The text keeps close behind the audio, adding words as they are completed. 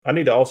I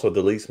need to also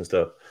delete some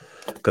stuff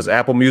because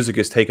Apple Music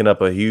is taking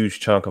up a huge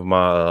chunk of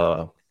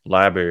my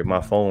library, my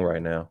phone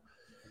right now,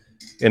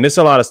 and it's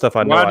a lot of stuff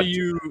I know. Why do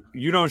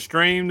you don't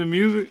stream the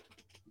music?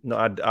 No,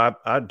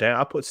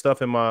 I put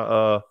stuff in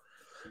my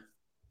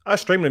I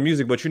stream the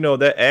music, but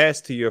that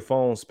adds to your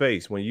phone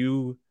space when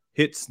you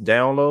hits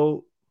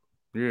download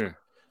Yeah.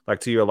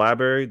 like to your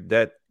library.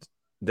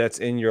 That's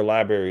in your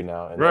library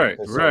now, and that Right,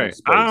 consumes right. I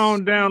space.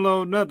 don't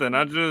download nothing.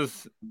 I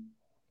just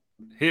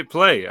hit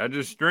play. I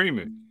just stream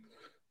it.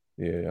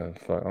 Yeah,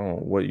 fuck, I don't know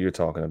what you're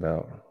talking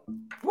about.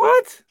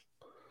 What?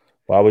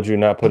 Why would you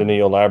not put it in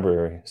your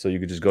library so you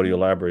could just go to your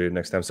library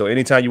next time? So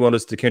anytime you want to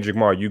listen to Kendrick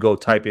Lamar, you go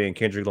type in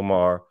Kendrick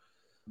Lamar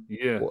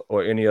Yeah.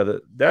 or any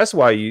other. That's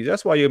why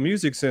your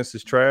music sense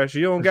is trash.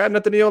 You don't got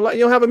nothing in your you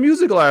don't have a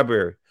music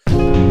library.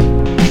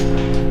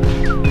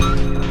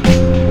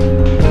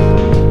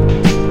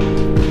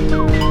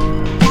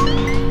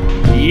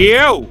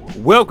 Yo,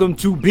 welcome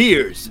to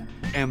Beers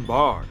and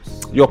Bars.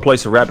 Your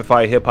place of rapid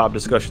fire hip hop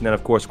discussion and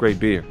of course great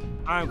beer.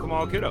 I'm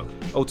Kamal Kiddo.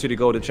 O to the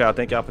Golden Child.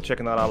 Thank y'all for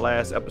checking out our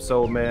last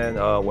episode, man.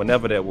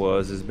 Whenever that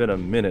was, it's been a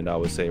minute, I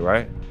would say,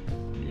 right?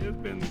 Yeah, it's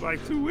been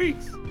like 2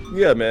 weeks.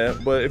 Yeah, man.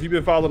 But if you've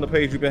been following the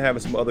page, we've been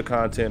having some other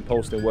content,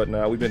 posting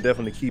whatnot. We've been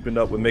definitely keeping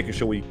up with making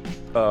sure we,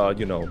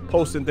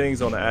 posting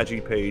things on the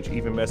IG page,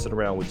 even messing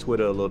around with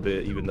Twitter a little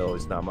bit, even though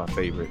it's not my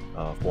favorite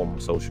form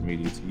of social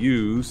media to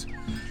use.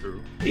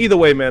 True. Either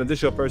way, man, if this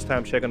is your first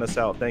time checking us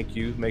out, thank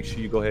you. Make sure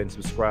you go ahead and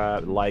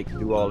subscribe, like,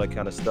 do all that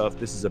kind of stuff.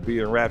 This is a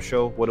beer and rap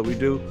show. What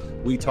do?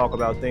 We talk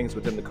about things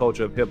within the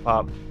culture of hip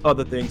hop,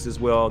 other things as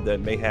well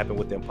that may happen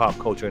within pop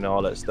culture and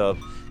all that stuff.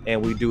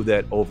 And we do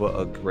that over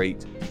a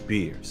great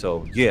beer.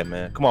 So, yeah,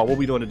 man. Come on, what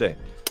we doing today?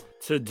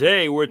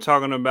 Today we're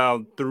talking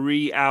about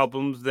 3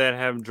 albums that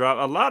have dropped.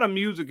 A lot of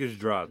music has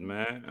dropped,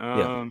 man.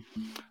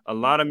 A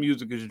lot of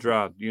music has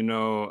dropped.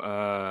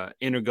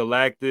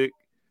 Intergalactic,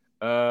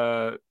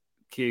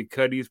 Kid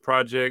Cudi's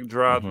project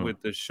dropped Mm-hmm. with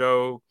the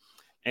show,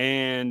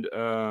 and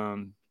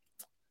the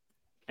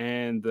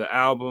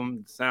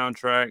album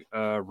soundtrack,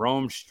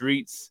 Rome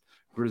Streets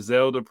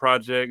Griselda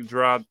project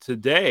dropped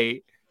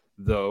today.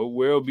 Though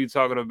we'll be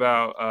talking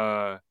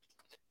about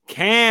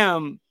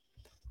Cam's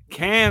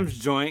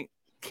joint,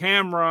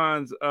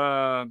 Cameron's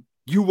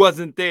You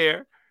Wasn't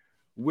There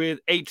with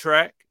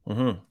 8-Track,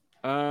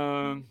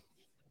 Mm-hmm.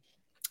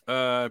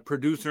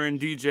 producer and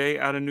DJ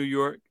out of New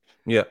York.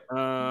 Yeah.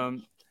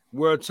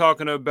 We're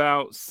talking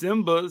about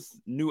Simba's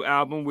new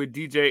album with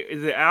DJ.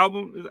 Is it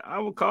album? I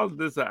would call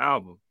this an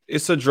album.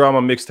 It's a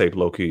drama mixtape,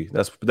 low key.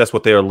 That's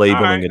what they're All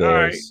labeling right, it all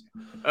right.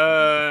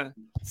 as.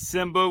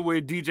 Simba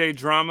with DJ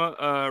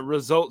Drama.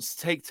 Results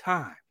take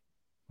time.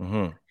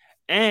 Mm-hmm.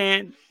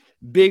 And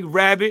Big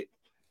Rabbit,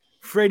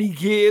 Freddie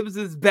Gibbs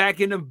is back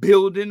in the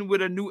building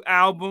with a new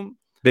album.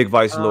 Big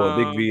Vice Lord,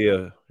 Big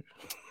V.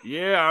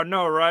 Yeah, I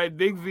know, right?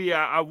 Big V,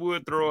 I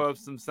would throw up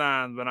some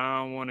signs, but I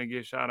don't want to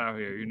get shot out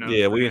here. You know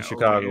Yeah, what I'm we in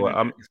saying? Over the Chicago.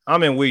 internet.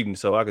 I'm in Wheaton,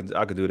 so I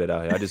could do that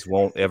out here. I just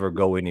won't ever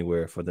go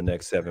anywhere for the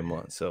next 7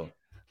 months. So,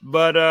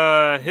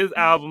 But his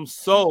album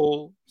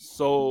sold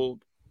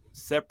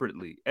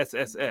separately,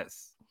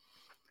 SSS.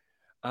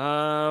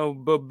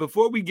 But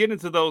before we get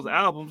into those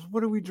albums,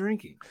 what are we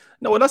drinking?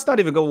 no, let's not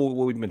even go with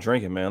what we've been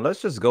drinking, man.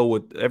 Let's just go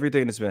with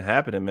everything that's been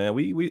happening, man.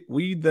 We've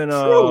been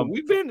True,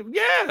 we've been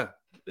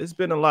it's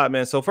been a lot,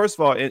 man. So first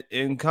of all,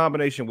 in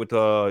combination with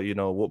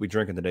what we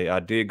drinking today,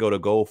 I did go to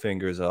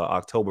Goldfinger's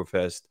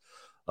Oktoberfest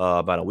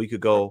about a week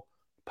ago.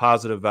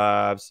 Positive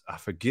vibes. I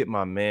forget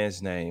my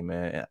man's name,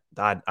 man.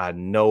 I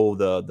know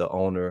the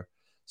owner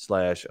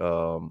slash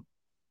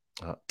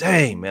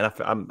dang man,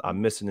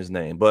 I'm missing his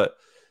name. But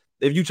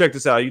if you check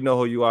this out, you know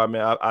who you are,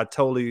 man. I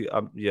totally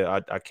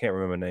I can't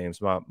remember names.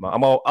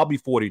 I'll be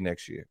 40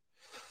 next year.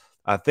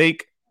 I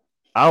think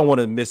I don't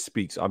want to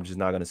misspeak, so I'm just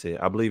not gonna say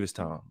it. I believe it's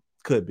Tom.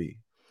 Could be.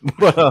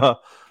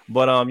 but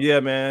yeah,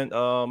 man.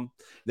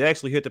 They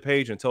actually hit the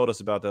page and told us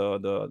about the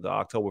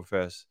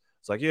Oktoberfest.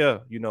 It's like, yeah,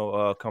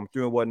 come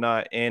through and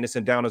whatnot. And it's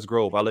in Downers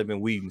Grove. I live in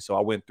Wheaton, so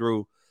I went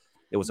through.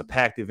 It was a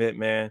packed event,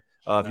 man.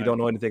 If you don't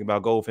know anything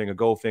about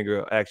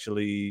Goldfinger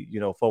actually,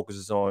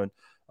 focuses on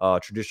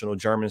traditional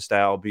German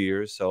style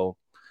beers. So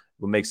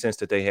it would make sense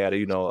that they had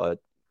a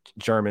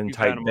German You've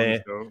had type him on the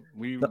band. show.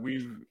 No,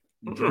 We've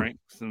drank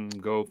some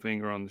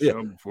Goldfinger on the yeah.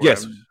 show before.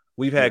 Yes. Haven't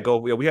We've we? had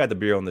we had the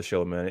beer on the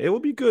show, man. It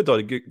would be good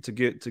though to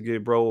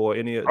get bro or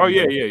any Oh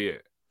yeah. anybody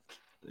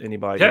any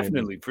of the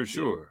Definitely, for yeah.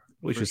 sure.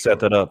 We For should set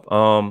sure. that up.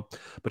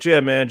 But yeah,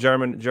 man,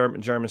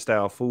 German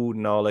style food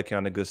and all that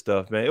kind of good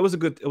stuff, man. It was a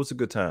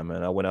good time,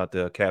 man. I went out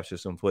there, capture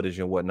some footage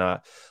and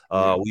whatnot.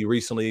 Yeah. We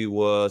recently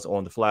was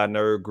on the Fly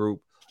Nerd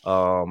Group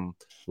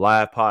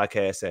live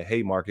podcast at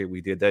Haymarket.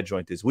 We did that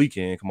joint this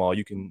weekend. Come on,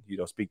 you can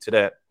speak to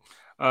that.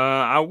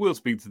 I will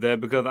speak to that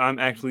because I'm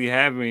actually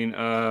having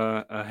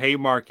a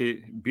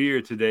Haymarket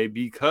beer today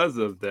because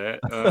of that.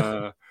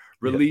 Yeah.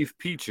 Relief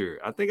Peacher.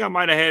 I think I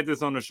might have had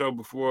this on the show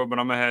before, but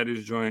I'm gonna have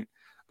this joint.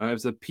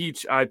 It's a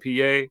peach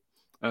IPA,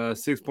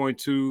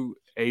 6.2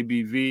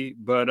 ABV.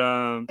 But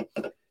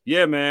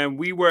yeah, man,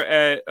 we were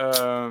at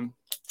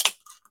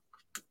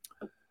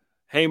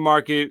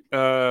Haymarket,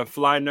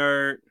 Fly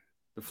Nerd,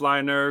 the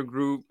Fly Nerd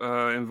group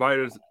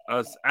invited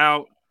us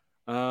out.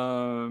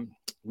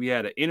 We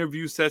had an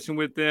interview session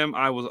with them.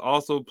 I was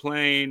also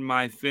playing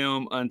my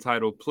film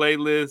Untitled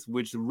Playlist,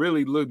 which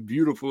really looked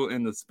beautiful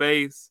in the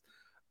space.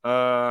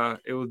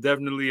 It was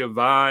definitely a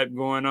vibe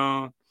going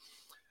on.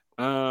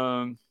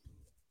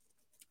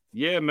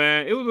 Yeah,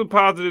 man, it was a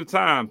positive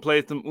time.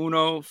 Played some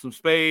Uno, some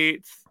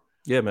spades.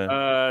 Yeah,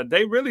 man.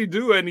 They really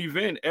do an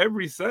event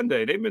every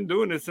Sunday. They've been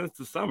doing it since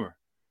the summer.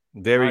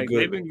 Very Like good.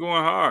 they've been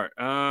going hard.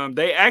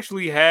 They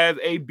actually have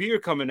a beer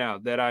coming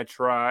out that I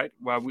tried.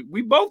 Well,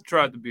 we both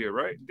tried the beer,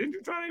 right? Didn't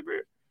you try a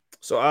beer?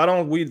 So I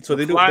don't. So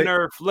they do. Fly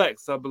Nerd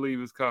Flex, I believe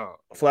it's called.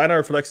 Fly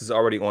Nerd Flex is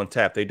already on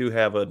tap. They do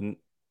have a.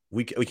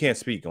 We can't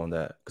speak on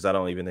that because I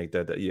don't even think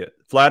that yet.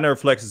 Fly Nerd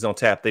Flex is on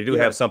tap. They do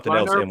have something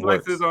else in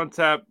Flex works. is on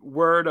tap.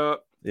 Word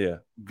up. Yeah.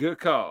 Good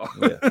call.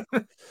 Yeah.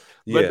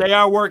 But they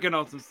are working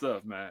on some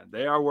stuff, man.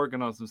 They are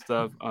working on some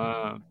stuff.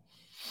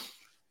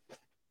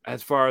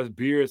 As far as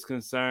beer is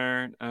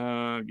concerned,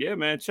 yeah,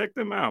 man, check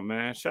them out,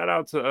 man. Shout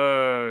out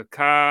to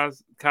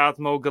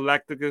Cosmo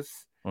Galacticus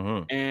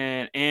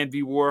and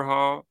Andy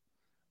Warhol,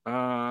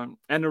 and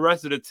the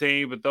rest of the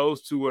team. But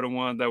those two were the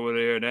ones that were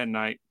there that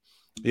night,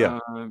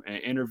 and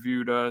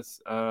interviewed us.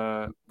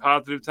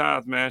 Positive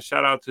times, man.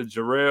 Shout out to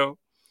Jarrell,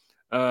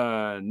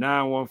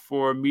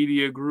 914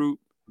 Media Group,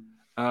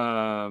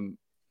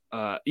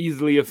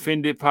 Easily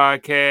Offended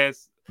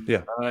Podcast.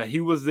 Yeah.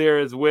 He was there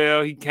as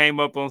well. He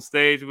came up on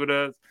stage with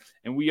us,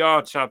 and we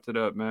all chopped it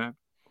up, man.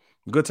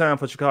 Good time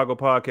for Chicago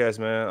podcast,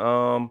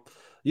 man.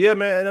 Yeah,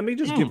 man. Let me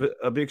just give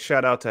a big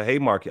shout out to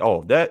Haymarket.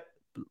 Oh,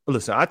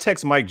 listen, I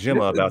text Mike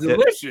Gemma about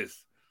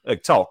delicious. that.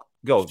 Like, talk.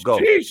 Go.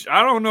 Sheesh,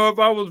 I don't know if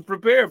I was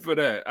prepared for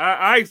that.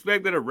 I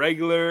expected a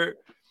regular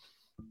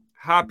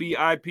hoppy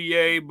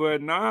IPA,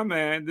 but nah,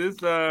 man.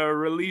 This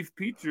Relief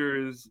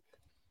Peacher is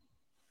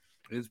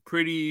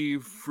pretty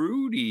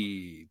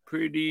fruity,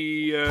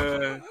 pretty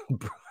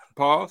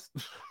pause.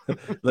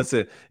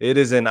 Listen, it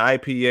is an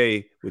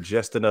IPA with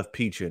just enough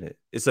peach in it.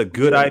 It's a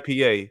good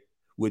IPA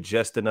with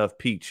just enough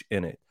peach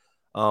in it.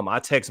 I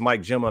text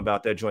Mike Gemma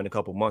about that joint a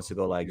couple months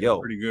ago, like, yo,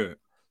 pretty good.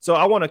 So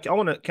I want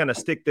to kind of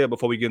stick there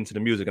before we get into the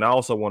music, and I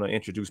also want to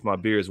introduce my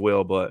beer as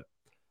well, but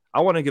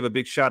I want to give a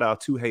big shout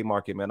out to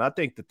Haymarket, man. I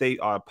think that they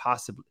are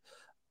possibly,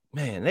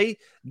 man,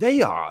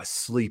 they are a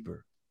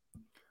sleeper.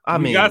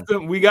 We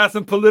got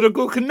some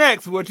political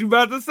connects. What you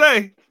about to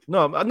say?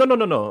 No.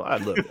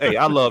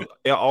 I love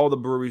all the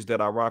breweries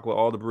that I rock with,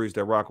 all the breweries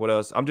that rock with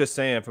us. I'm just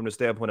saying from the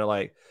standpoint of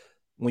like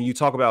when you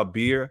talk about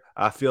beer,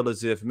 I feel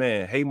as if,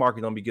 man,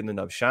 Haymarket don't be getting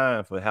enough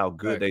shine for how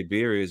good their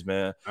beer is,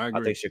 man. I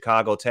think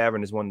Chicago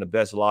Tavern is one of the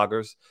best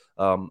lagers.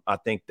 I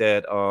think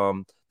that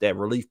that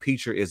Relief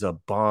Peacher is a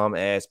bomb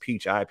ass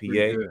peach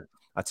IPA.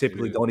 I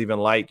typically don't even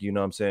like, you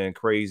know what I'm saying,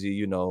 crazy,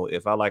 you know,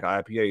 if I like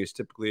IPA, it's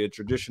typically a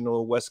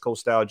traditional West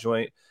Coast style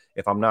joint.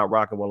 If I'm not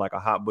rocking with like a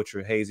Hot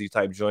Butcher hazy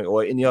type joint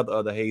or any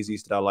other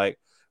hazies that I like,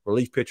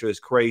 Relief Peacher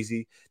is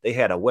crazy. They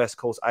had a West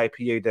Coast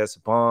IPA that's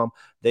bomb.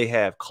 They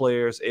have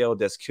Claire's Ale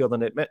that's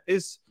killing it. Man,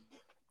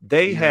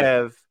 they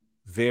have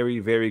very,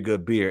 very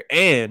good beer.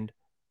 And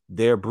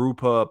their brew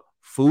pub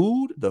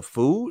food,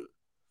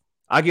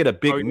 I get a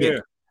big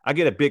Mick. I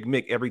get a Big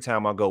Mick every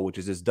time I go, which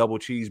is this double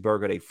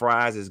cheeseburger. They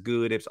fries is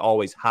good. It's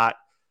always hot.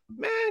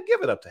 Man,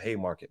 give it up to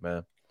Haymarket,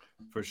 man.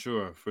 For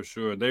sure.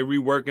 They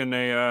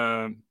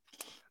reworking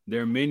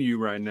their menu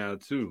right now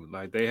too.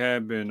 Like they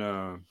have been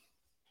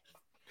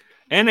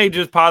and they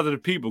just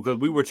positive people because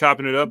we were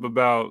chopping it up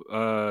about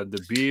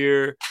the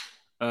beer,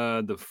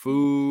 the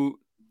food,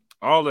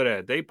 all of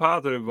that. They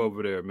positive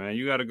over there, man.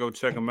 You got to go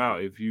check them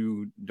out if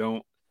you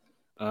don't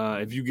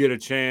if you get a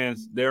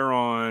chance. They're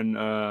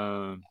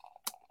on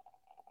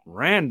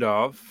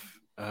Randolph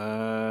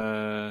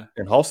and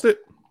Halsted.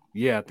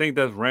 Yeah, I think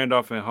that's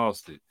Randolph and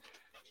Halsted.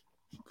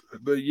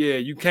 But yeah,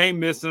 you can't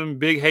miss them.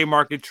 Big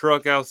Haymarket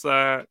truck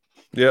outside.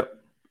 Yep.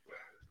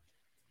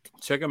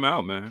 Check them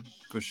out, man.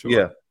 For sure.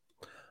 Yeah.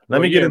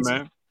 Let me get into,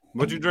 man.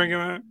 What you drinking,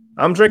 man?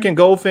 I'm drinking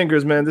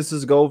Goldfingers, man. This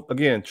is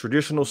again,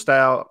 traditional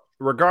style,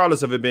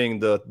 regardless of it being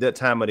that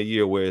time of the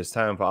year where it's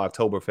time for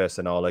Oktoberfest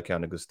and all that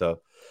kind of good stuff.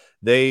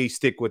 They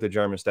stick with the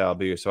German style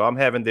beer. So I'm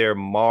having their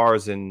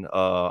Mars and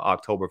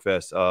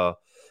Oktoberfest.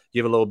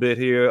 Give a little bit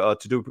here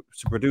to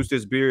produce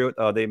this beer.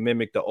 They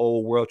mimic the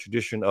old world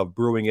tradition of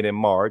brewing it in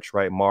March,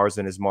 right?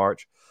 Marzen is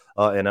March,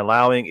 and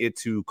allowing it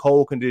to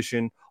cold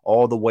condition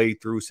all the way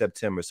through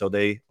September. So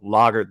they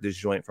lagered this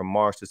joint from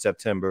March to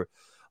September.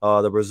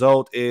 The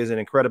result is an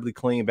incredibly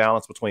clean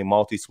balance between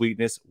malty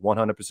sweetness,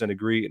 100%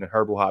 agree, and a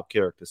herbal hop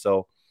character.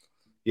 So,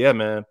 yeah,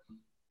 man,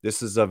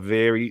 this is a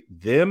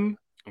them.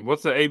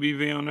 What's the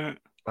ABV on that?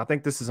 I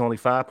think this is only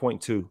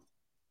 5.2,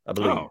 I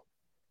believe.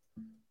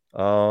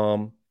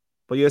 But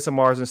yeah, it's a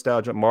Marzen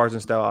style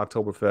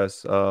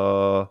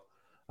Oktoberfest.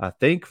 I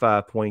think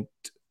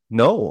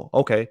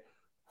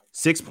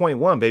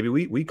 6.1, baby.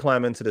 We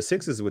climb into the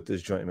sixes with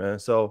this joint, man.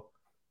 So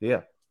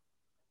yeah.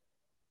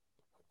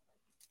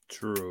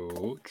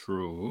 True.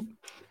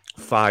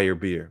 Fire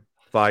beer,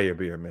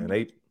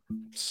 man.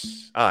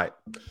 All right.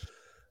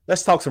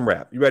 Let's talk some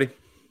rap. You ready?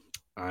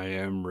 I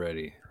am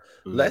ready.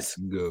 Let's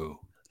Let's go.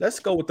 let's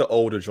go with the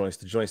older joints,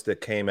 the joints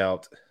that came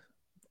out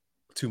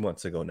 2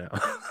 months ago now.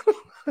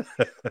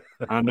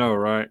 I know,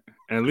 right?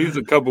 At least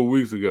a couple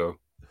weeks ago.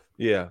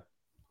 Yeah.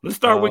 Let's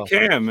start with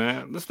Cam,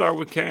 man. Let's start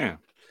with Cam.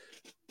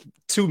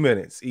 2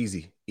 minutes,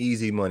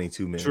 easy money.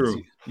 2 minutes.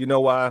 True. You know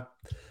why?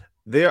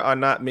 There are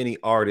not many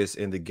artists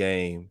in the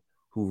game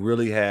who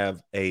really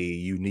have a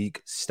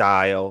unique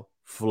style,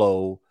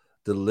 flow,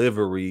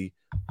 delivery,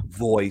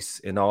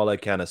 voice, and all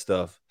that kind of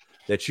stuff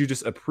that you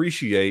just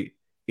appreciate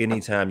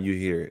anytime you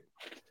hear it.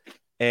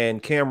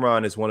 And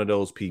Cameron is one of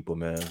those people,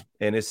 man.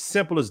 And it's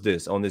simple as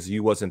this on this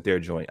You Wasn't There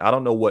joint. I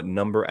don't know what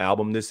number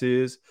album this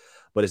is,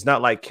 but it's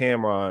not like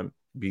Cameron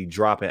be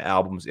dropping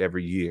albums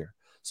every year.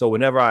 So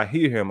whenever I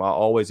hear him, I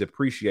always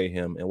appreciate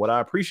him. And what I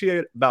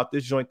appreciate about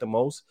this joint the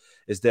most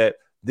is that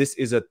this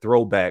is a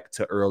throwback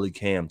to early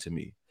Cam to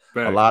me.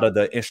 Back. A lot of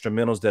the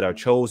instrumentals that are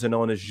chosen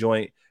on this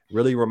joint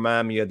really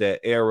remind me of that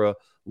era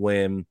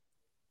when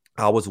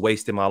I was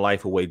wasting my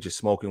life away just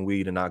smoking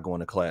weed and not going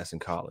to class in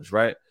college,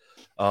 right?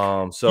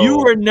 So you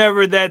were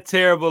never that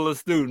terrible a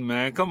student,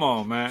 man. Come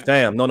on, man.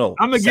 Damn, no.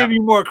 I'm gonna give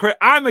you more credit.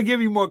 I'm gonna give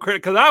you more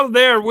credit because I was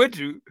there with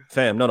you.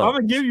 Fam, no. I'm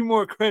gonna give you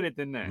more credit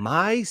than that.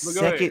 My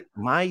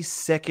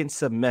second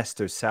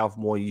semester,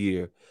 sophomore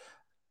year,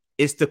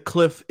 it's the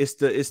Cliff, it's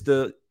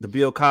the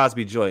Bill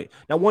Cosby joint.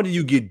 Now, when do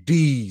you get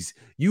D's?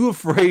 You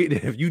afraid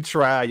if you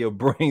try, your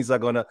brains are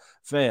gonna,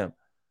 fam.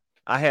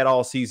 I had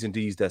all season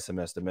D's that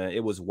semester, man.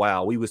 It was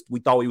wild. We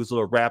thought we was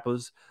little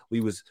rappers. We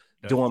was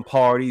doing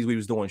parties. We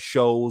was doing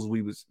shows.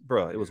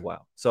 It was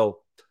wild. So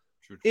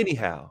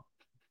anyhow,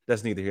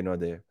 that's neither here nor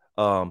there.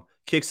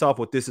 Kicks off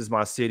with This Is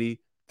My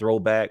City,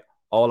 throwback,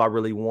 All I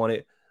Really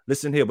Wanted.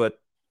 Listen here, but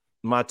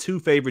my two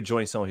favorite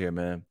joints on here,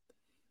 man.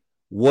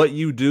 What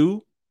You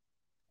Do,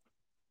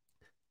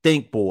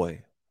 Think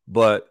Boy.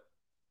 But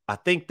I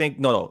think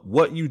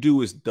What You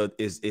Do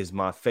is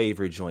my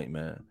favorite joint,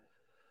 man.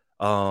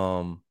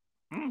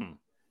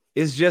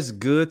 It's just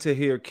good to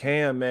hear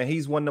Cam, man.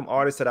 He's one of them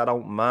artists that I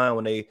don't mind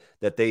when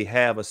they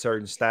have a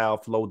certain style,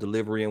 flow,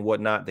 delivery, and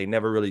whatnot. They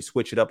never really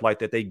switch it up like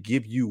that. They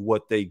give you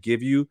what they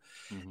give you.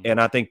 And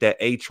I think that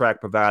A-Trak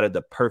provided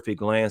the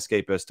perfect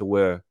landscape as to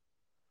where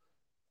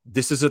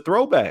this is a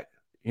throwback.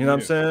 You know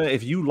what I'm saying?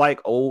 If you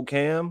like old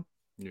Cam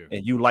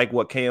and you like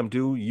what Cam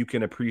do, you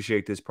can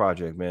appreciate this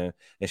project, man.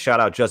 And shout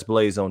out Just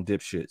Blaze on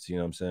Dipshits. You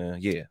know what I'm saying?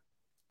 Yeah.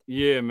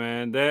 Yeah,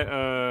 man.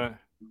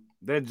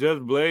 That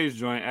Just Blaze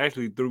joint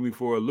actually threw me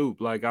for a loop.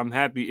 Like, I'm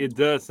happy. It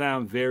does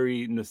sound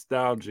very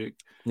nostalgic.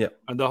 Yeah.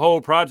 And the whole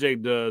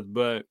project does,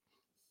 but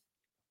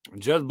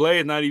Just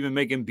Blaze not even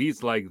making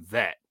beats like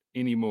that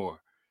anymore.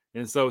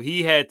 And so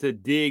he had to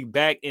dig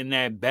back in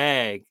that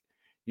bag,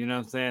 you know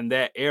what I'm saying,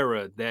 that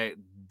era, that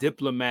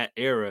Diplomat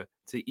era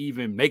to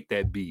even make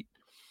that beat.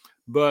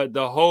 But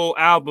the whole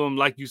album,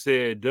 like you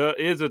said,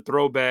 is a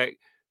throwback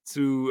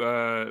to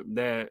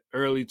that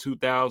early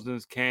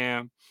 2000s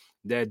Cam,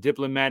 that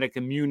Diplomatic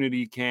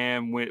Community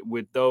Cam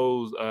with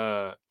those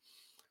what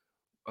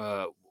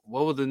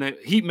was the name?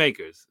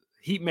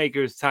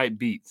 Heatmakers type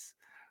beats.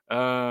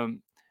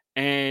 And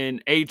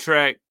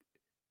A-Trak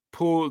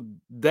pulled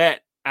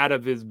that out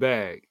of his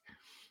bag.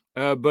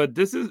 But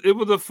it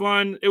was a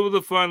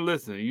fun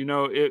listen. You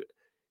know,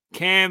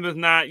 Cam is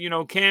not,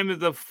 Cam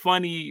is a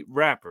funny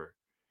rapper.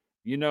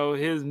 You know,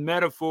 his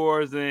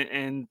metaphors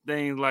and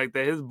things like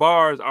that, his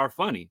bars are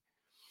funny.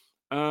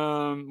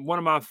 One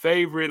of my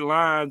favorite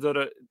lines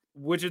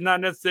which is not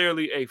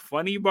necessarily a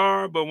funny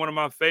bar, but one of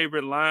my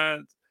favorite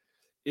lines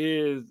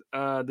is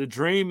the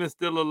dream is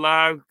still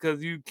alive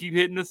because you keep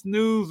hitting the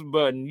snooze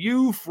button.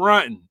 You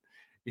fronting.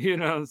 You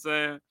know what I'm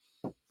saying?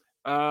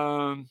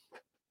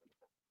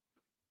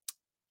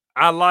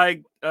 I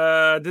like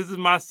This Is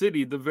My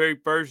City, the very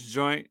first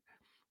joint.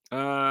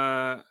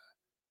 I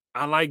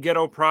like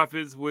Ghetto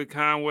Prophets with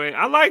Conway.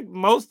 I like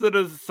most of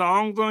the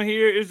songs on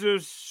here. It's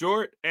just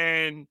short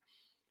and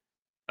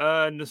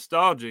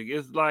nostalgic.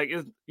 It's like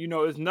it's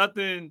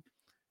nothing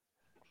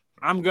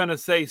I'm gonna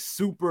say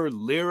super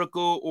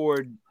lyrical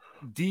or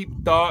deep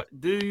thought.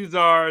 These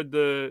are in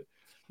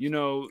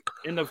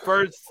the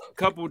first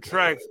couple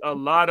tracks, a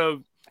lot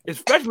of,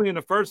 especially in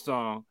the first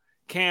song,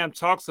 Cam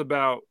talks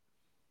about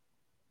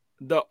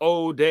the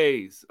old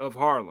days of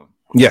Harlem.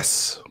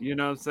 Yes. You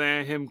know what I'm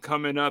saying? Him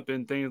coming up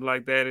and things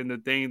like that, and the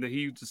thing that he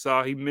used to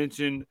saw. He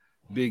mentioned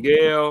Big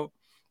L,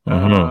 a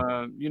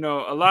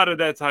lot of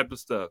that type of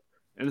stuff.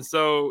 And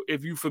so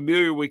if you're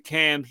familiar with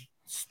Cam's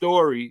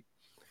story,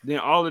 then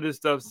all of this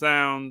stuff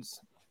sounds,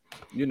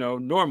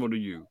 normal to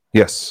you.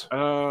 Yes.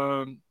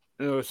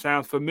 It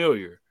sounds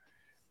familiar.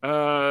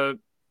 Yeah,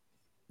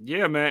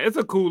 man, it's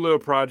a cool little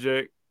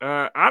project.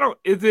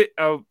 Is it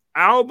an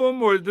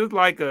album or is this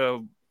like a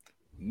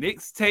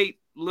mixtape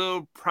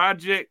little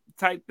project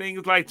type thing?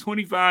 It's like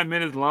 25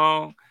 minutes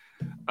long.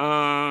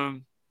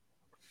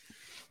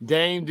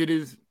 Dame did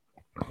his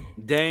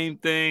Dame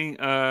thing.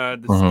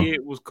 The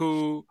skit was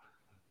cool.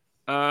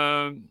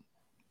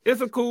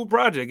 It's a cool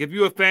project. If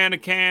you're a fan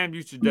of Cam,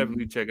 you should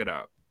definitely check it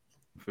out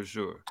for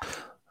sure.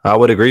 I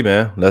would agree,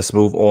 man. Let's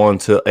move on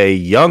to a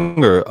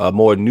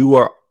more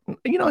newer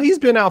he's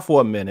been out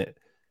for a minute.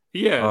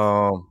 Yes.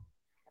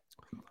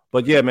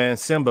 But yeah, man,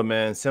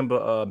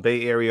 Simba,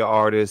 Bay Area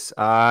artist.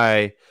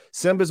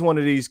 Simba's one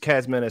of these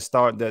cats, man,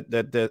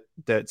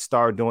 that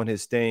start doing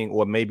his thing,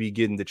 or maybe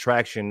getting the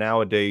traction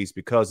nowadays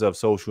because of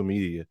social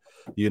media.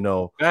 You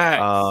know,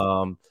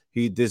 Facts.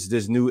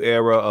 This new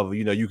era of,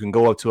 you can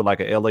go up to like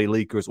a LA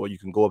Leakers, or you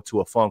can go up to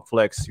a Funk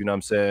Flex. You know what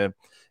I'm saying?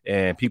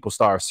 And people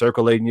start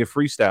circulating your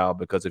freestyle,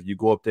 because if you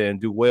go up there and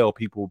do well,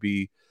 people will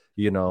be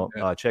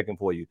checking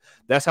for you.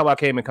 That's how I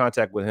came in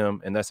contact with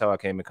him, and that's how I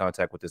came in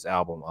contact with this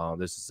album.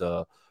 This is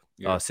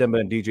Simba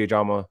and DJ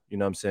Drama, you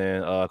know what I'm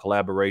saying?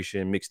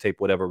 Collaboration, mixtape,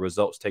 whatever.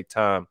 Results take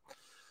time.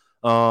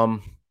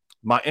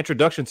 My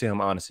introduction to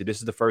him, honestly, this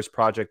is the first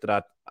project that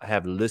I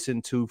have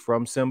listened to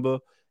from Simba,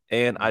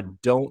 and I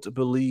don't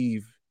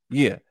believe,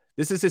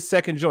 this is his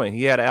second joint.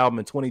 He had an album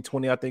in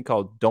 2020, I think,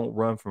 called Don't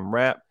Run From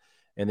Rap,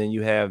 and then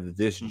you have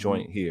this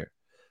joint here.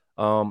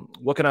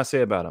 What can I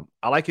say about him?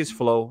 I like his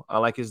flow. I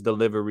like his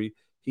delivery.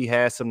 He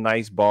has some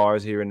nice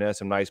bars here and there,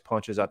 some nice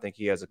punches. I think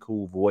he has a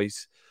cool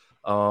voice.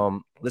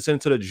 Listening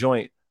to the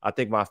joint, I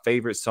think my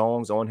favorite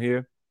songs on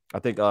here, I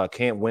think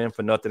Can't Win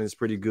for Nothing is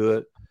pretty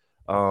good.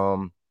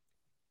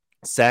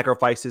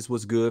 Sacrifices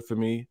was good for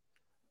me.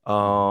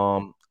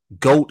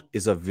 Goat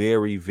is a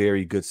very,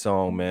 very good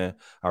song, man.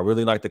 I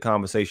really like the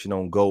conversation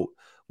on Goat,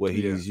 where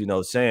he's,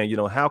 saying,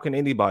 how can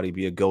anybody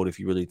be a GOAT if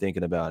you're really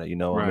thinking about it?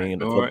 Right. I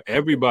mean, or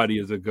everybody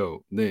is a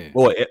GOAT then.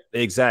 Boy,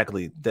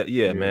 exactly. That,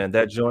 man,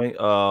 that joint.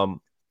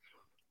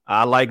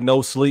 I like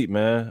No Sleep,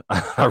 man.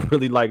 I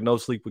really like No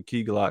Sleep with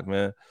Key Glock,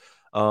 man.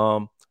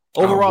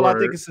 Overall,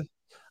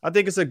 I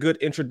think it's a good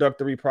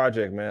introductory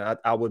project, man.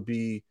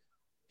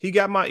 He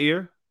got my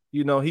ear.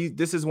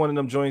 This is one of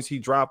them joints he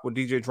dropped with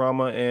DJ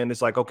Drama, and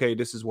it's like, okay,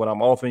 this is what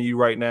I'm offering you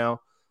right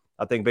now.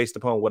 I think based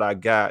upon what I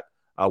got,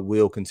 I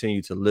will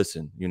continue to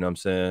listen. You know what I'm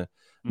saying?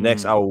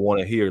 Next, I would want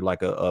to hear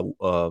like a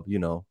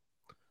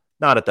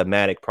not a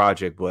thematic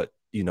project, but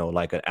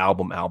like an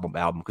album,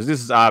 because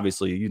this is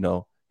obviously,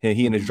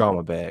 he in his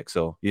drama bag.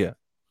 So yeah.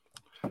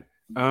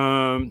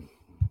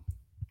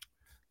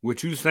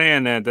 With you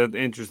saying that's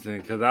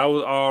interesting, because I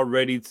was all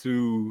ready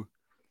to.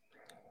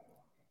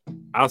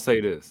 I'll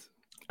say this.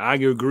 I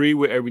agree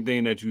with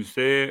everything that you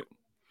said.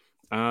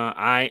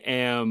 I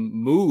am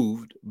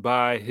moved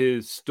by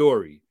his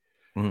story.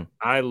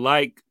 I've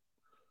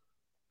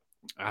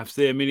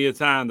said many a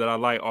time that I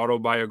like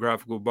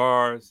autobiographical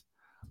bars.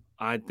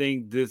 I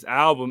think this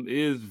album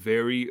is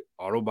very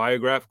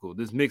autobiographical.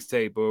 This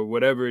mixtape or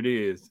whatever it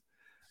is.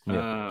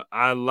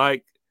 I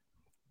like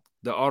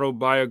the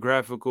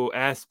autobiographical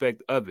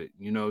aspect of it,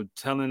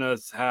 telling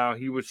us how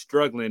he was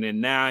struggling, and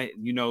now,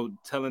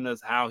 telling us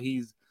how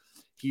he's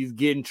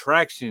getting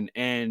traction,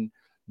 and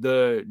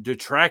the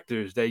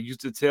detractors that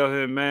used to tell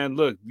him, man,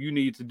 look, you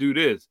need to do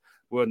this.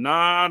 Well,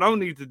 nah, I don't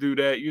need to do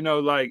that.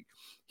 Like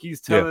he's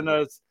telling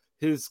us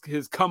his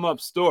come up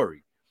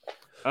story.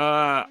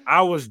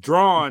 I was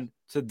drawn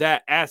to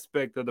that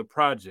aspect of the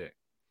project.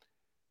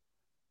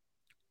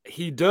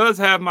 He does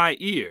have my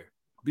ear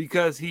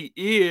because he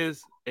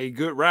is a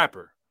good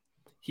rapper.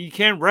 He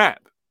can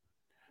rap.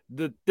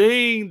 The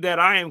thing that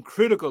I am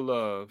critical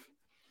of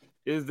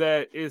is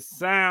that it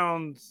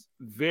sounds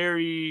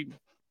very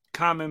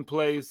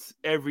commonplace,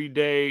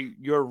 everyday,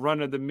 your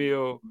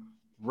run-of-the-mill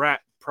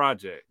rap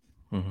project.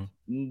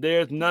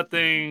 There's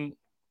nothing.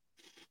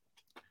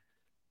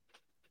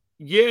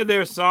 Yeah,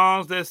 there's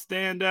songs that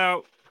stand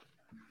out,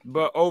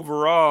 but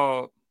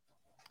overall,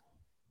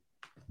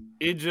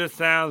 it just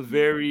sounds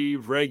very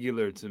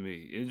regular to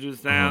me. It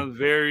just sounds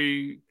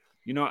very,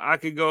 I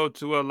could go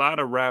to a lot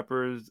of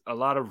rappers, a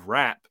lot of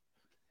rap,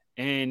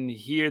 and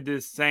hear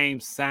this same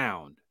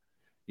sound.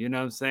 You know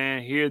what I'm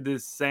saying? Hear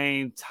this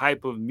same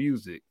type of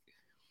music.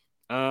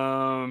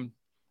 I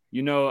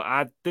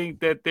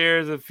think that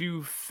there's a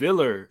few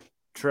filler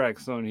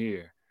tracks on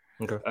here.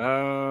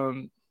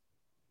 Okay.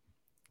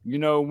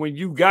 When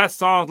you got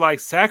songs like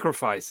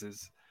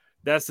Sacrifices,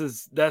 that's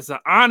an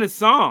honest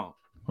song.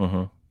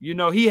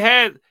 He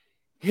had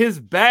his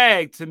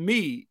bag, to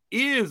me,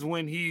 is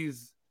when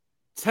he's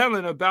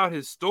telling about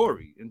his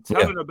story and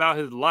telling about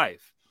his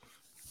life.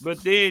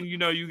 But then,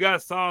 you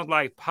got songs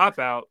like Pop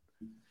Out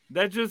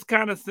that just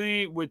kind of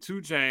seem, with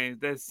 2 Chainz,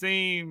 that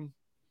seem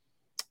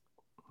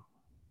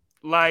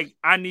like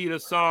I need a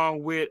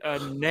song with a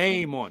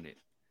name on it.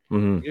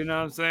 You know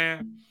what I'm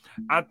saying?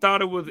 I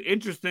thought it was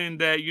interesting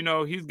that,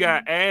 he's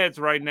got ads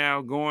right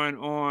now going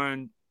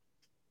on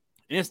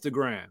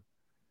Instagram.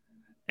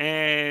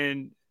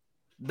 And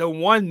the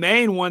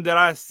main one that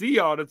I see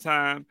all the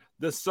time,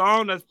 the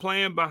song that's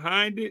playing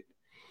behind it,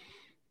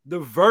 the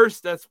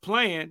verse that's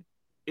playing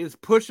is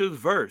Pusha's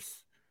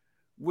verse,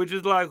 which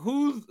is like,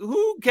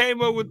 who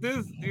came up with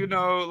this?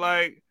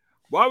 Like,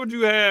 why would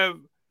you have,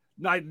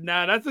 like,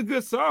 now that's a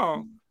good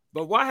song,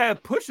 but why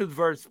have Pusha's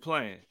verse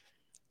playing?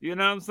 You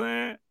know what I'm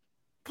saying?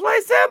 Play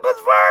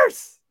Simba's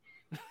verse.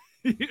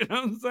 You know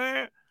what I'm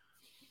saying?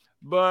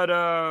 But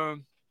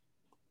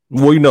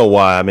well, you know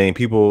why? I mean,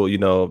 people,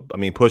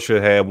 Pusha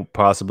had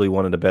possibly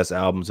one of the best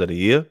albums of the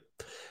year,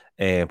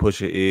 and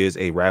Pusha is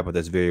a rapper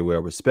that's very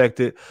well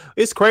respected.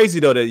 It's crazy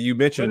though that you But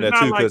mentioned it's that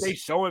not too, like they because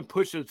showing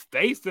Pusha's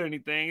face or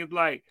anything. It's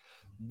like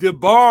the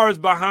bars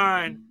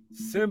behind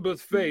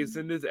Simba's face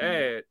in this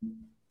ad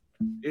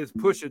is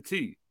Pusha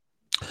T.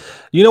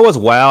 you know what's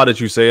wild that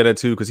you say that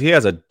too, because he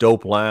has a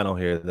dope line on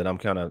here that I'm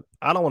kind of,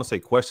 I don't want to say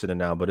questioning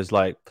now, but it's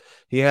like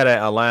he had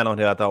a line on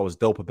here I thought was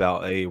dope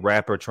about a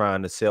rapper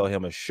trying to sell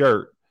him a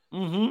shirt,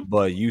 Mm-hmm.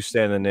 but you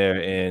standing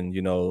there and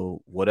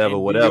whatever,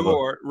 And whatever.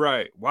 Dior,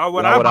 right. Why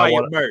would Why I would I buy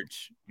your want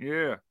merch?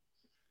 Yeah.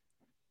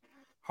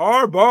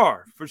 Hard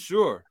bar for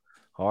sure.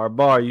 hard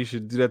bar? You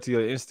should do that to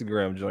your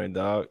Instagram joint,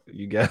 dog.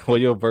 You got where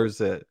your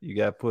verse at? You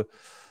got put.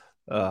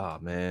 Oh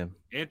man,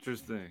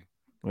 Interesting.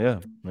 yeah,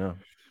 yeah. All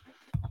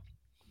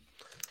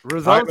right,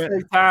 Results man.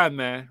 take time,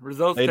 man.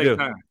 Results They take do.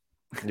 time.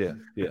 Yeah,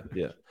 yeah,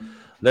 yeah.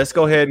 Let's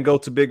go ahead and go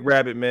to Big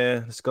Rabbit,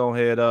 man. Let's go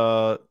ahead.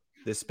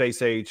 This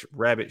space age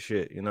rabbit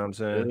shit. You know what I'm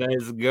saying?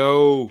 Let's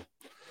go.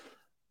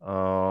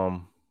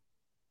 Um,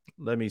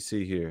 let me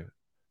see here.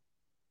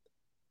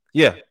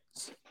 Yeah,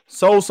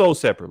 so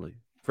separately.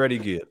 Freddie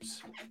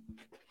Gibbs.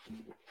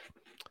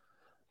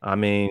 I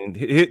mean,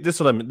 this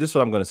is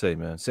what I'm gonna say,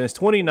 man. Since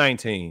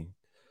 2019,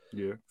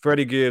 Yeah.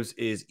 Freddie Gibbs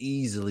is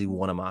easily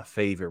one of my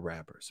favorite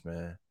rappers,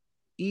 man.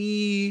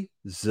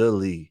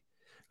 Easily.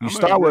 You I'm gonna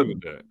start agree with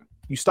with that.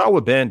 you start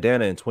with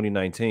Bandana in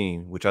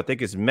 2019, which I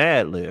think is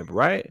Madlib,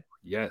 right?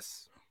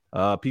 Yes.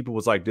 People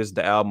was like, "This is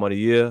the album of the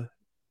year."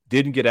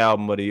 Didn't get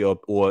album of the year,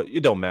 or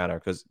it don't matter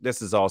because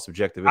this is all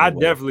subjective I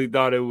anyway. definitely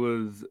thought it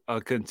was a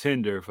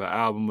contender for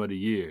album of the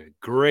year.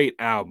 Great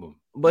album.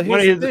 But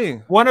here's the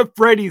thing: One of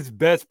Freddie's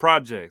best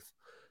projects.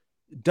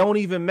 don't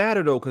even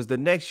matter though, because the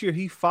next year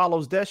he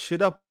follows that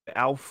shit up,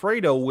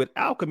 Alfredo with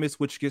Alchemist,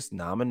 which gets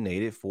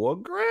nominated for a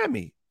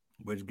Grammy.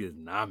 Which gets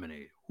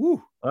nominated.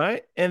 Whew. All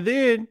right. And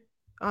then,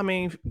 I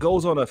mean,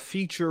 goes on a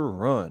feature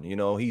run.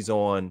 He's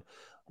on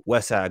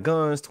West Side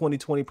Guns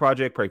 2020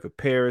 project, Pray for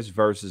Paris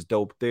versus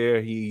Dope There.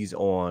 He's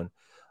on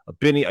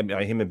Benny. I mean,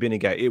 him and Benny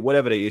got it,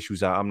 whatever the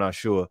issues are. I'm not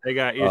sure. They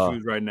got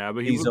issues right now,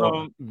 but he was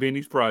on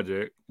Benny's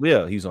project.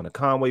 Yeah, he's on the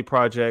Conway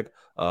project.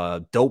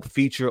 Dope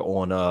feature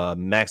on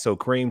Maxo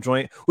Cream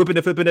joint. Whipping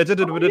it, flipping it.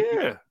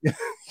 Yeah.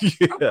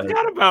 I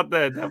forgot about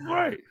that. That's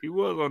right. He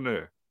was on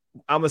there.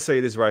 I'm gonna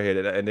say this right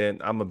here, and then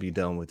I'm gonna be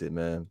done with it,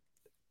 man.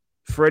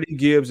 Freddie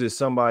Gibbs is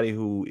somebody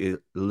who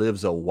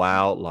lives a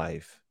wild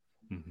life.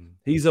 Mm-hmm.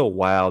 He's a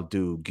wild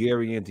dude.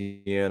 Gary,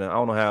 Indiana. I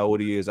don't know how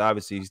old he is.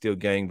 Obviously, he's still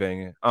gang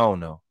banging. I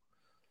don't know.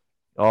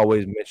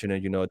 Always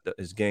mentioning,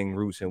 his gang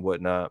roots and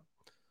whatnot.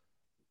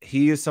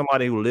 He is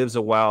somebody who lives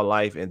a wild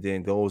life and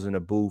then goes in a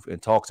booth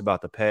and talks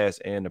about the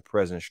past and the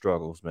present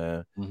struggles,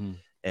 man. Mm-hmm.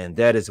 And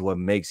that is what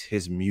makes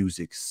his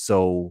music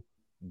so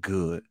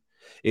good.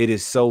 It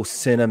is so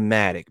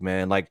cinematic,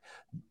 man. Like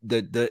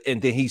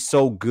and then he's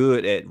so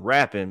good at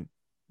rapping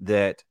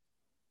that,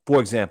 for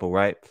example,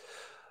 right?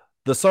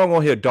 The song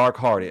on here, Dark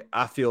Hearted,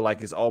 I feel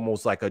like it's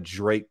almost like a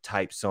Drake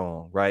type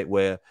song, right?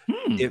 Where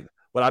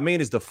what I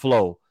mean is the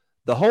flow.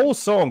 The whole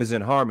song is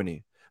in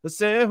harmony. Like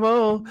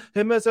the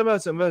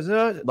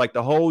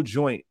whole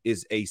joint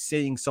is a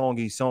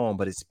sing-songy song,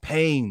 but it's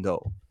pain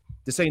though.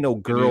 This ain't no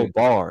girl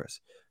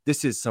bars.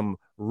 This is some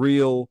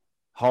real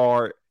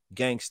hard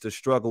gangster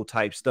struggle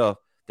type stuff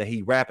that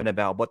he rapping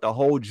about. But the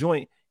whole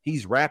joint,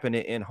 he's rapping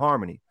it in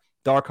harmony.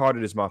 Dark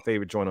Hearted is my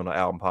favorite joint on the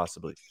album,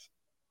 possibly.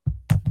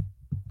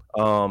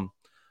 But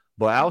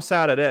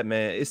outside of that,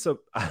 man, it's a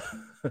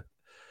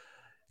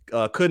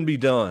Couldn't Be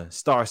Done.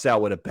 Starts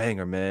out with a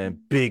banger, man.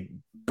 Big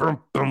boom,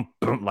 boom,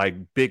 boom, like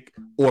big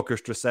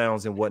orchestra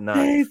sounds and whatnot.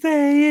 They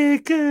say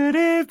it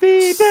couldn't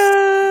be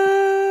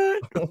done.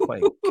 Oh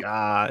my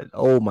god.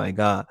 Oh my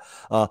god.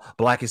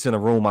 Blackest in the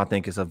Room, I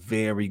think, is a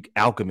very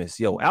Alchemist.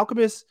 Yo,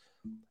 Alchemist,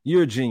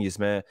 you're a genius,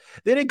 man.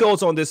 Then it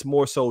goes on this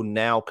more so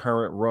now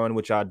current run,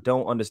 which I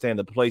don't understand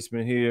the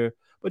placement here.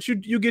 But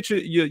you get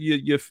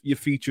your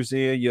features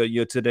in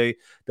your today.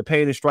 The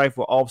Pain and Strife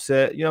were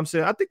Offset. You know what I'm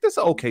saying? I think that's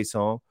an okay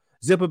song.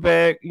 Zipper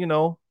Bag,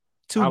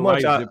 too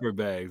much. Like Zipper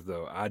Bags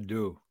though. I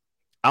do.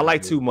 I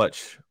like too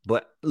much.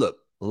 But look,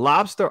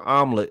 Lobster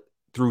Omelet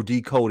through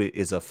Decoded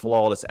is a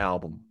flawless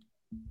album.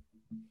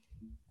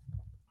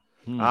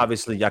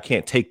 Obviously, I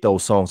can't take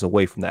those songs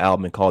away from the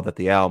album and call that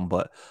the album,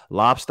 but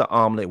Lobster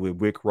Omelet with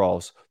Rick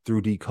Ross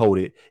through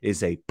Decoded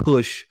is a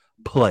push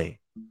play.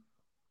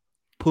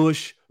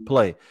 Push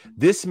play.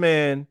 This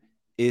man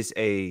is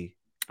I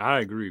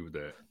agree with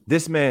that.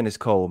 This man is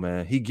cold,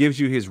 man. He gives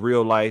you his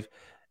real life,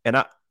 and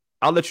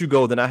I'll let you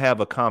go. Then I have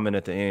a comment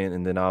at the end,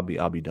 and then I'll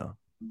be done.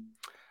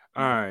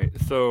 All right,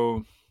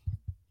 so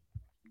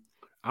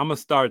I'm gonna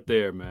start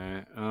there,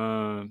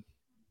 man.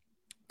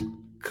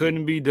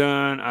 Couldn't Be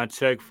Done. I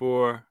check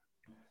for.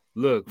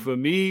 Look, for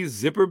me,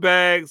 Zipper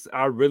Bags,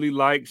 I really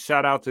like.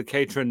 Shout out to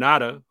K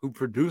Tronada, who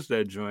produced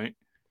that joint.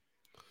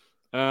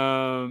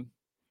 When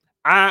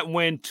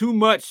Too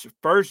Much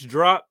first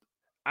dropped,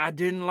 I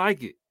didn't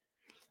like it.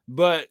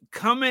 But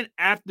coming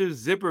after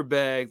Zipper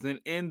Bags and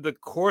in the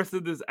course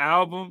of this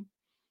album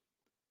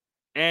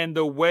and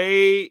the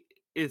way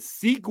it's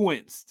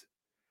sequenced,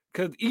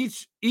 because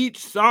each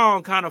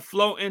song kind of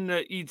flow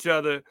into each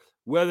other,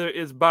 whether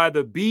it's by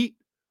the beat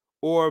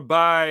or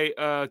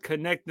by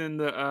connecting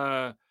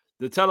the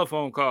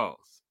telephone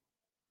calls.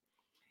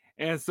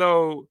 And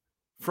so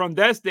from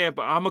that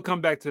standpoint, I'm gonna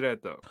come back to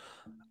that though.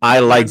 I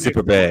My like next Zipper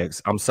point.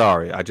 Bags. I'm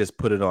sorry. I just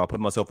put it on. I put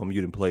myself on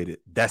mute and played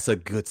it. That's a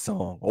good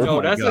song. Oh Yo,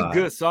 my that's a God.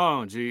 good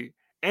song, G.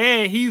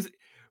 And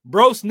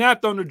bro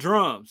snapped on the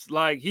drums.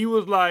 Like he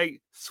was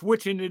like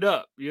switching it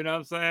up, you know what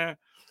I'm saying?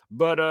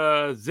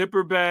 But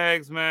Zipper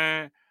Bags,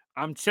 man,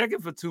 I'm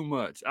checking for too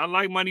much. I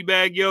like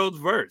Moneybagg Yo's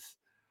verse.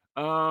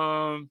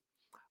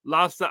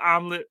 Lobster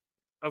Omelet,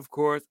 of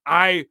course.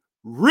 I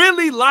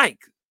really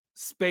like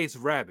Space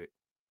Rabbit.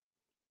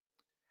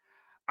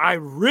 I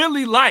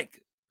really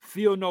like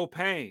Feel No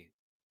Pain.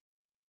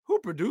 Who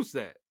produced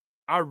that?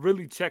 I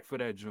really checked for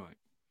that joint.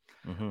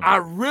 Mhm. I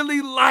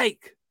really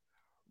like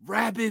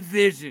Rabbit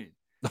Vision.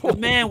 The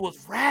man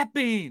was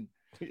rapping.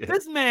 Yeah.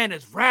 This man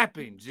is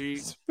rapping, G.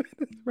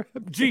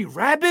 G,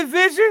 Rabbit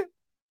Vision?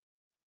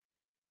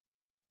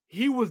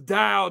 He was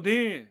dialed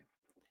in.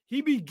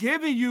 He be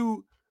giving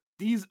you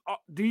these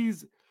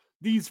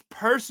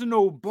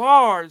personal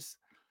bars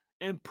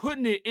and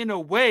putting it in a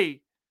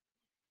way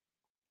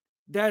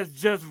that's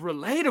just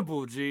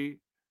relatable, G.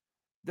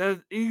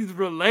 It's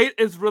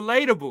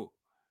relatable.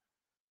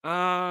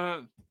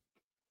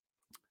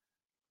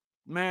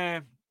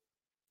 Man,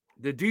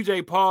 the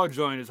DJ Paul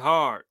joint is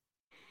hard.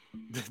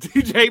 The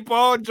DJ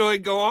Paul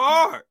joint go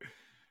hard.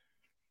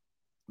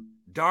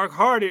 Dark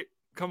Hearted,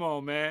 come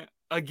on, man.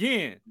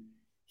 Again,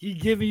 he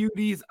giving you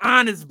these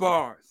honest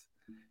bars.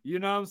 You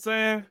know what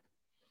I'm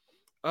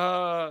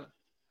saying?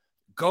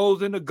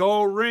 Goes into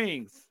gold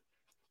rings.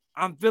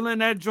 I'm feeling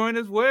that joint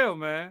as well,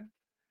 man.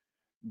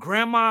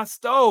 Grandma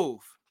Stove.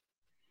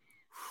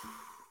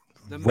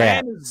 The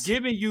man is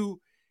giving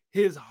you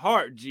his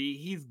heart, G.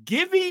 He's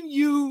giving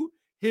you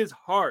his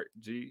heart,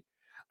 G.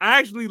 I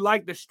actually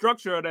like the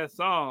structure of that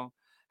song,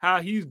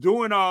 how he's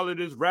doing all of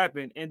this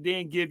rapping and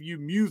then give you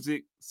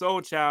music,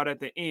 Soul Child at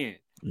the end.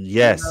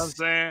 Yes. You know what I'm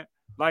saying?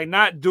 Like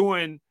not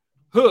doing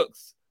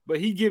hooks, but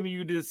he giving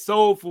you this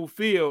soulful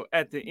feel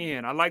at the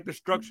end. I like the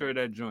structure of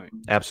that joint.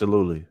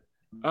 Absolutely.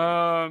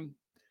 Crack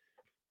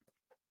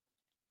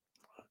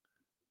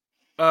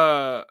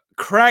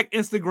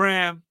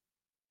Instagram.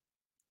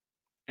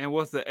 And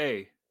what's the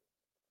A?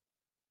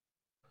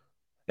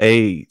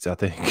 AIDS, I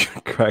think.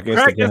 Crack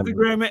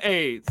Instagram and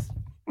AIDS.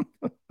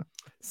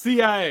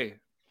 CIA.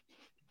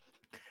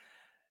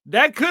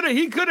 He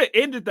could have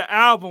ended the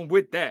album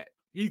with that.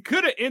 He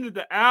could have ended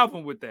the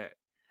album with that.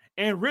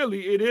 And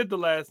really, it is the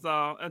last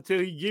song until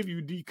he give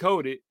you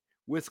Decoded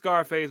with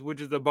Scarface, which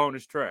is a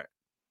bonus track.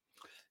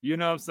 You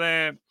know what I'm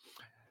saying?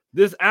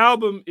 This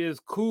album is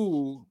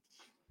cool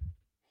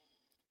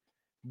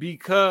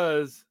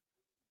because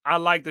I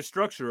like the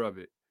structure of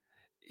it.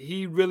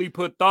 He really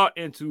put thought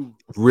into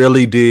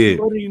really did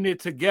putting it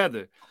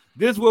together.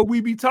 This is what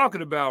we be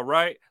talking about,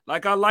 right?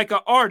 Like I like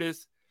an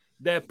artist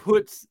that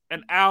puts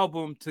an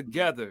album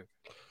together.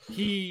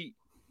 He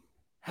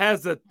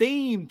has a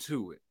theme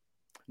to it.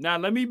 Now,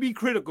 let me be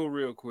critical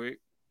real quick.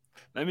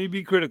 I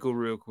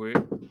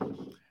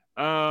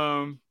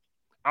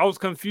was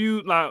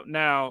confused.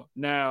 Now,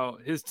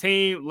 his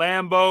team,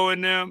 Lambo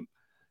and them,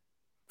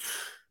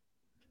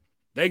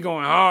 they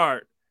going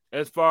hard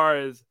as far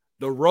as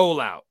the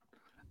rollout.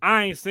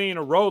 I ain't seen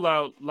a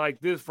rollout like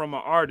this from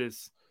an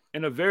artist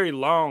in a very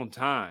long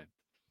time.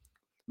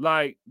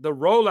 Like the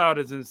rollout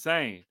is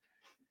insane.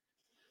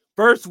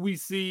 First, we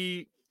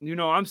see,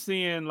 I'm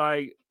seeing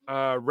like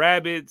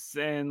rabbits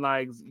and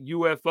like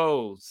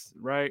UFOs,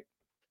 right?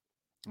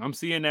 I'm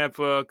seeing that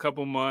for a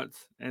couple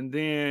months. And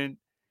then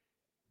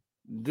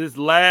this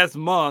last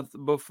month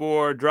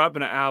before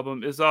dropping the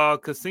album, it's all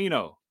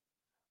casino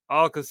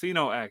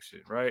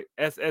action, right?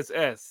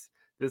 SSS,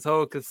 this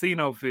whole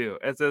casino feel,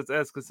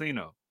 SSS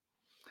casino.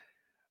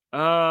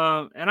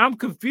 And I'm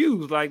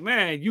confused, like,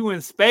 man, you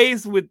in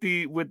space with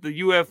the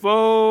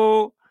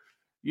UFO,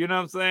 you know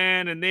what I'm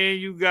saying? And then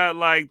you got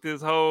like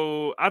this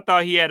whole, I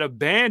thought he had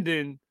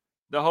abandoned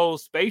the whole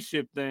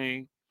spaceship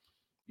thing,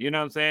 you know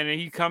what I'm saying? And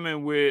he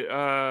coming with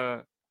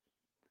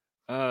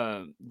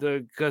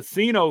the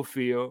casino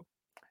feel.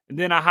 And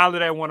then I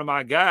hollered at one of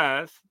my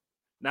guys.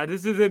 Now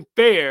this isn't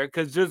fair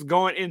because just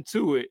going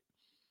into it,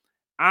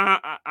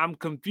 I'm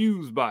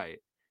confused by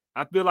it.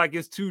 I feel like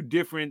it's two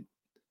different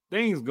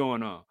things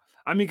going on.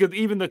 I mean, because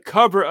even the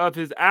cover of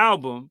his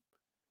album,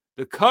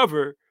 the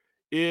cover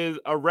is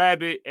a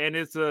rabbit and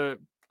it's a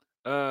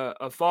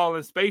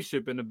fallen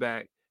spaceship in the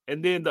back.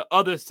 And then the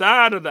other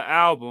side of the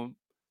album,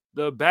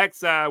 the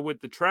backside with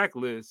the track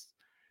list,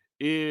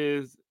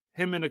 is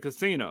him in a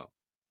casino.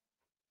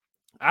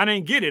 I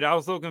didn't get it. I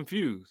was so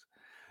confused.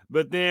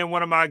 But then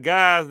one of my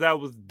guys that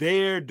was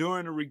there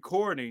during the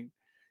recording,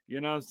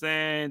 you know what I'm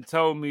saying,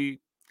 told me,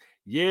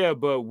 yeah,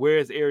 but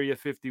where's Area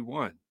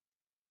 51?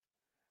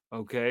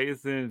 Okay,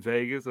 it's in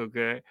Vegas.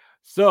 Okay.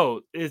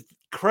 So it's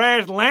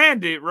crash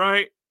landed,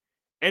 right?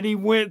 And he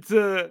went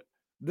to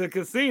the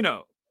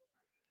casino.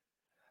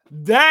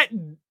 That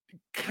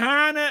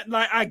kind of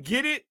like, I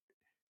get it,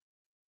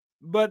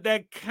 but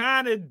that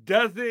kind of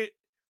doesn't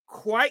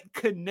quite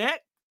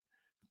connect.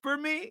 for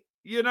me.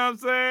 You know what I'm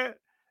saying?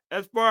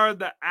 As far as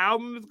the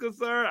album is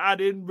concerned, I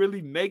didn't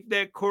really make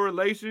that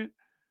correlation.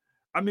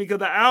 I mean, because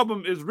the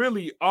album is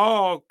really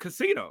all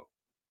Casino,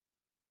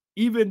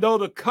 even though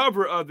the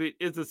cover of it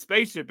is a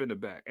spaceship in the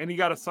back. And he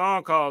got a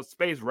song called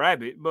Space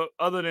Rabbit. But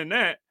other than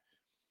that,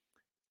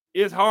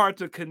 it's hard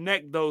to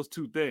connect those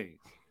two things.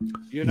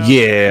 You know?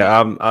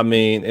 Yeah, I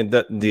mean, and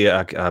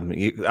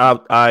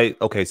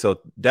okay,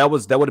 so that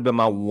would have been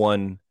my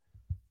one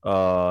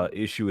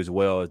issue as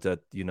well, is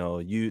that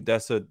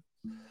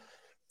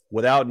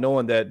without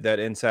knowing that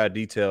inside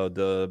detail,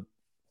 that's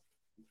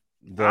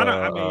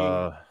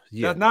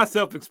not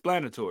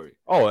self-explanatory.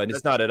 Oh, and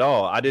it's not at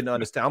all. I didn't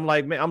understand. I'm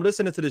like, man, I'm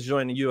listening to this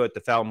joint and you at the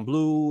Fountain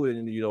Blue,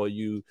 and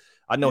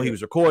I know he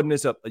was recording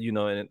this up,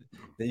 and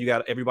then you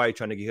got everybody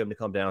trying to get him to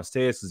come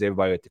downstairs because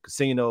everybody at the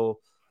casino.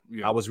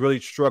 Yeah. I was really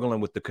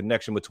struggling with the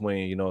connection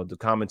between, the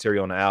commentary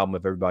on the album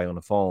of everybody on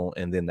the phone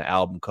and then the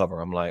album cover.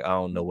 I'm like, I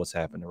don't know what's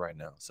happening right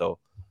now. So,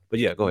 but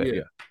yeah, go ahead.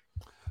 Yeah.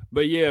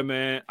 But yeah,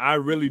 man, I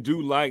really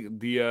do like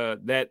the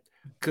that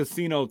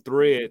casino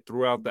thread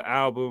throughout the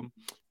album.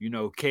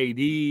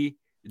 KD,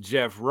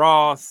 Jeff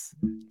Ross,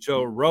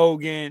 Joe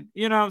Rogan.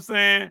 You know what I'm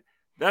saying?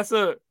 That's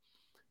a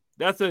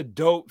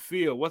dope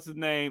feel. What's his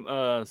name?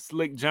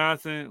 Slick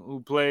Johnson,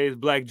 who plays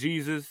Black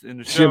Jesus in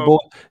the show.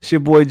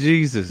 Shit boy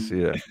Jesus,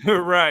 yeah.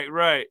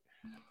 right.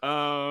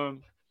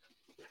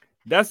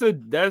 That's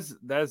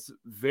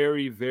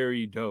very,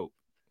 very dope.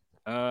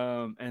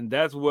 And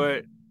that's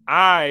what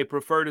I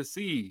prefer to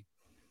see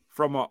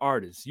from an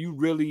artist. You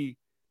really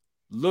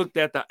looked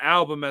at the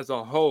album as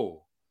a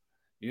whole,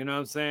 you know what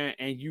I'm saying?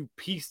 And you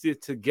pieced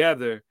it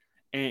together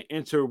and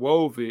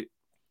interwove it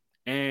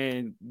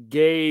and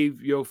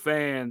gave your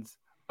fans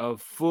a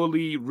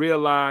fully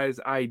realized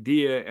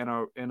idea and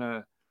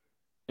a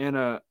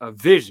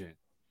vision.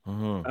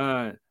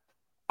 Mm-hmm.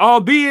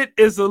 Albeit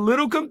it's a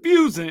little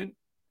confusing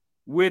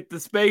with the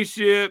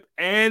spaceship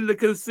and the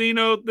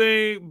casino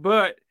thing,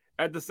 but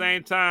at the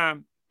same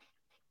time,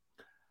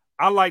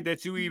 I like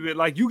that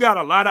you got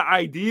a lot of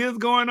ideas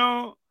going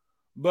on,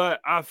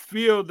 but I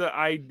feel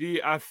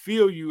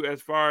you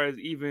as far as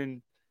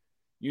even,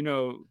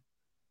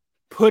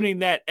 putting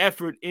that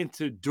effort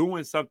into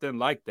doing something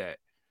like that.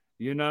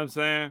 You know what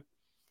I'm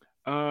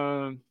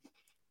saying?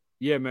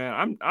 Yeah,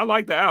 man, I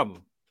like the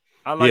album.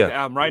 I like the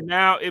album. Right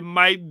now,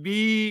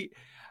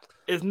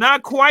 it's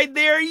not quite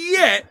there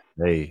yet.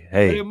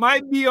 Hey. It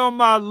might be on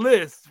my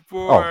list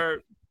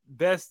for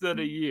best of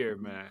the year,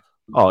 man.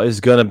 Oh, it's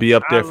gonna be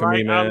up there for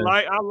me, man.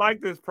 I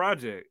like this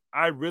project.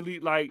 I really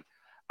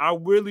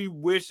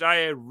wish I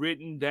had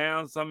written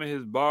down some of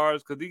his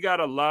bars, because he got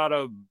a lot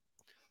of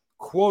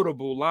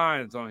quotable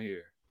lines on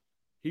here.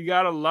 He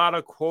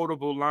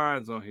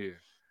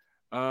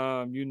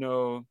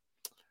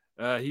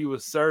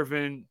was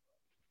serving.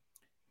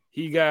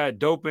 He got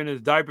dope in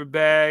his diaper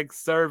bag,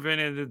 serving,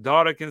 and his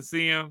daughter can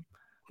see him.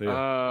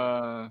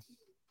 Yeah.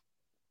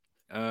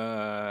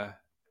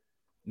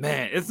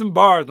 Man, it's some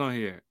bars on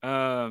here.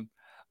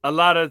 A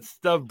lot of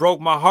stuff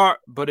broke my heart,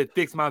 but it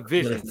fixed my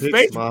vision.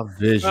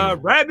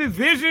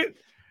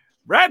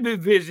 Rabbit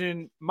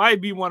Vision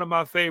might be one of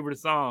my favorite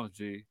songs,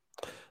 G.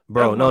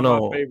 Bro,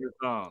 no. Favorite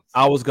songs.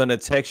 I was gonna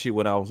text you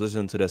when I was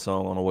listening to that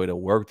song on the way to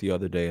work the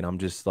other day, and I'm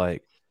just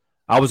like,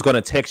 I was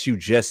gonna text you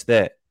just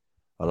that.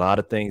 A lot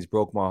of things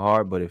broke my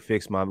heart, but it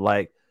fixed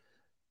my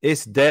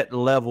it's that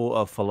level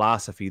of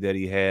philosophy that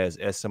he has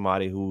as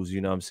somebody who's,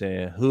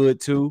 hood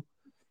too.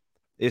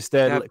 It's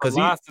that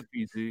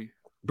philosophy, G.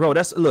 Bro,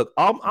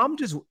 I'm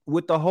just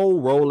with the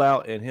whole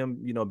rollout and him,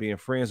 being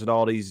friends with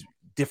all these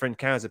different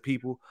kinds of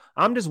people.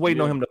 I'm just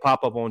waiting on him to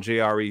pop up on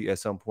JRE at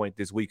some point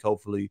this week,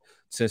 hopefully,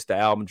 since the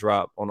album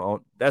dropped on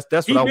that's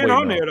what I'm waiting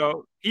on. There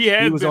though. He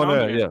was on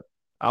there. Yeah.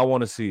 I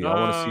want to see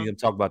him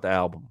talk about the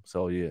album.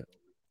 So yeah.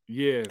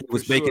 Yeah. He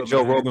was making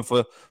Joe Rogan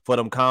for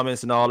them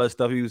comments and all that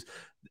stuff.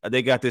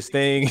 They got this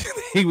thing.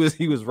 he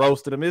was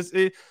roasting him.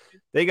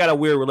 They got a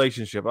weird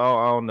relationship.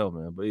 I don't know,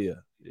 man. But yeah.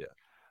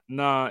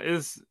 Nah,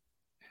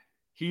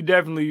 he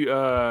definitely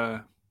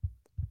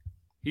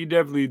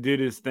did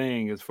his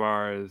thing as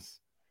far as,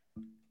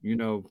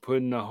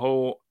 putting the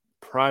whole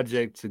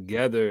project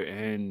together,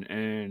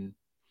 and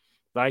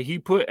like he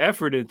put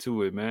effort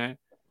into it, man.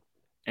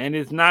 And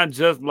it's not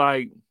just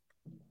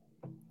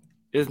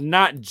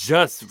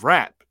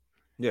rap.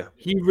 Yeah.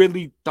 He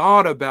really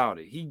thought about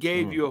it. He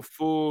gave you a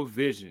full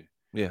vision.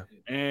 Yeah.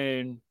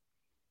 And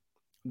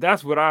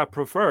that's what I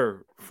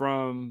prefer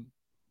from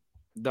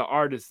the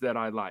artists that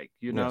I like.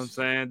 You know what I'm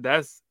saying?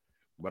 That's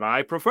what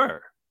I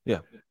prefer. Yeah.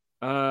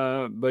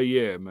 But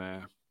yeah,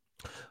 man.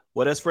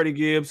 Well, that's Freddie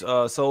Gibbs,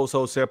 Soul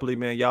Separately,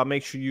 man. Y'all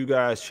make sure you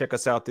guys check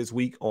us out this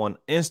week on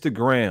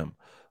Instagram.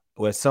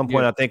 Or at some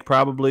point, I think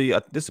probably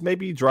this may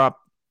be dropped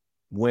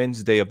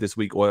Wednesday of this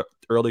week or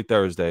early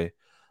Thursday.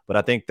 But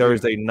I think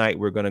Thursday night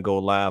we're gonna go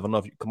live. I don't know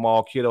if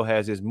Kamal Kiddo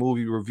has his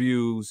movie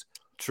reviews.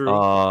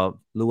 True.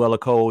 Luella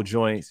Cole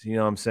joints. You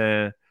know what I'm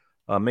saying?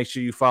 Make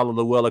sure you follow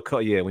Luella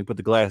Cole. Yeah, we put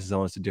the glasses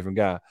on. It's a different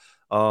guy.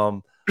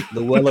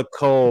 Luella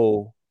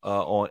Cole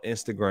on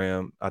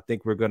Instagram. I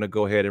think we're gonna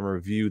go ahead and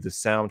review the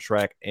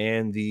soundtrack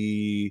and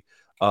the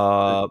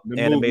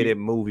animated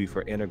movie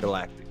for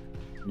Intergalactic.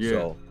 Yeah.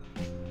 So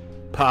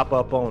pop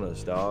up on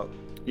us, dog.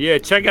 Yeah,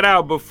 check it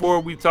out before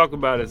we talk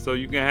about it, so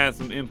you can have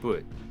some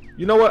input.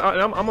 You know what?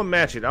 I'm gonna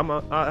match it.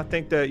 I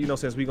think that, you know,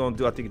 since we're gonna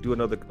do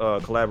another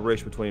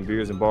collaboration between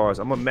Beers and Bars,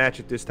 I'm gonna match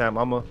it this time.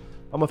 I'm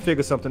gonna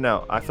figure something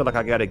out. I feel like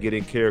I gotta get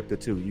in character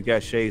too. You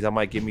got shades, I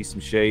might give me some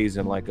shades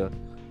and like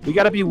we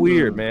gotta be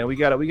weird, man. We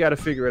gotta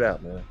figure it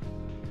out, man.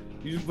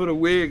 You just put a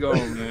wig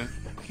on, man.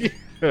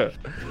 Yeah.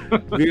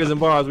 Beers and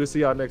Bars. We'll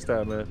see y'all next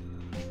time, man.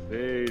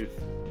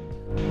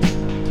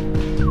 Peace.